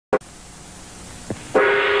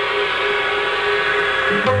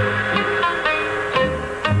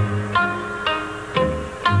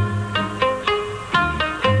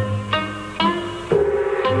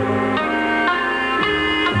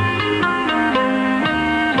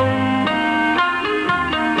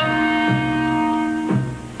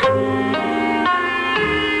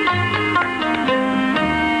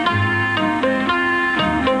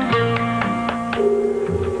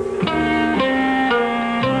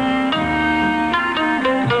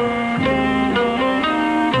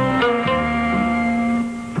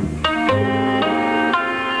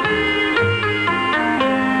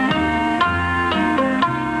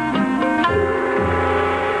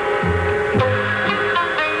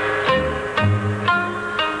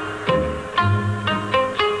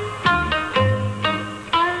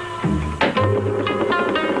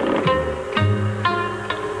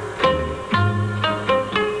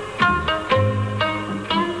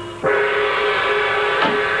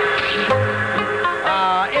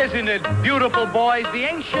it, beautiful boys, the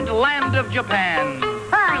ancient land of Japan. Boy,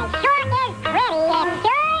 sure is pretty. It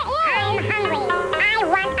sure is. I'm hungry. I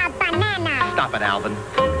want a banana. Stop it, Alvin.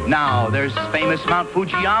 Now, there's famous Mount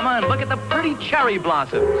Fujiyama, and look at the pretty cherry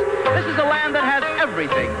blossoms. This is a land that has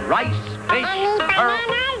everything. Rice, fish, Any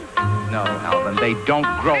bananas? No, Alvin, they don't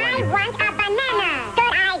grow I any... want a banana.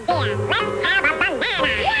 Good idea. Let's have a banana.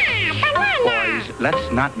 Yeah, banana. Boys,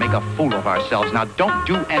 let's not make a fool of ourselves. Now, don't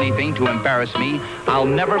do anything to embarrass me. I'll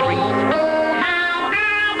never bring...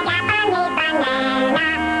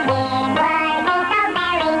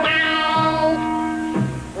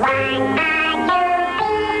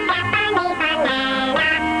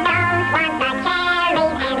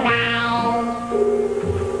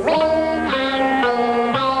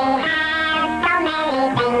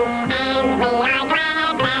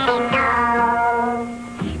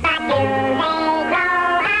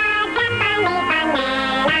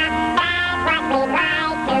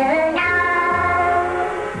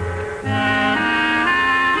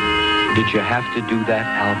 Did you have to do that,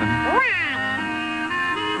 Alvin?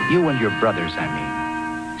 What? You and your brothers, I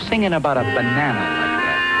mean. Singing about a banana like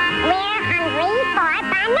that. We're hungry for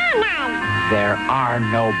bananas. There are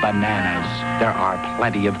no bananas. There are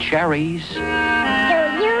plenty of cherries. Do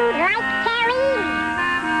you like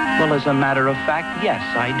cherries? Well, as a matter of fact, yes,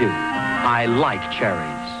 I do. I like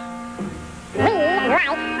cherries. We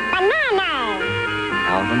like bananas.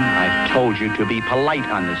 Alvin, I've told you to be polite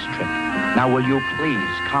on this trip. Now, will you please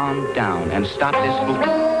calm down and stop this We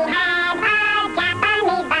movement? have a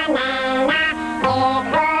Japanese banana. It would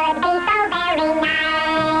be so very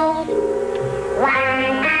nice. Want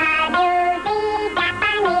a juicy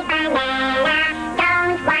Japanese banana.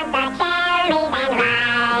 Don't want the cherries and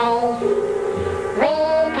rice. We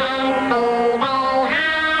can see they have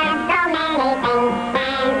so many things,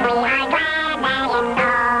 and we are glad that it's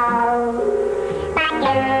so. But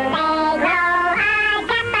do they grow a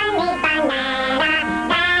Japanese banana?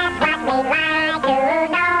 That's what we'd like to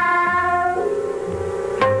know.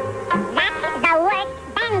 That's the worst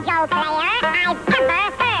banjo player I've ever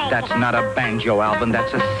heard. That's not a banjo, Alvin.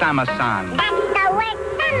 That's a samasan. That's the worst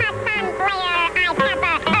samasan player I've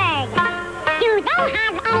ever heard. Do they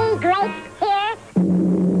have any great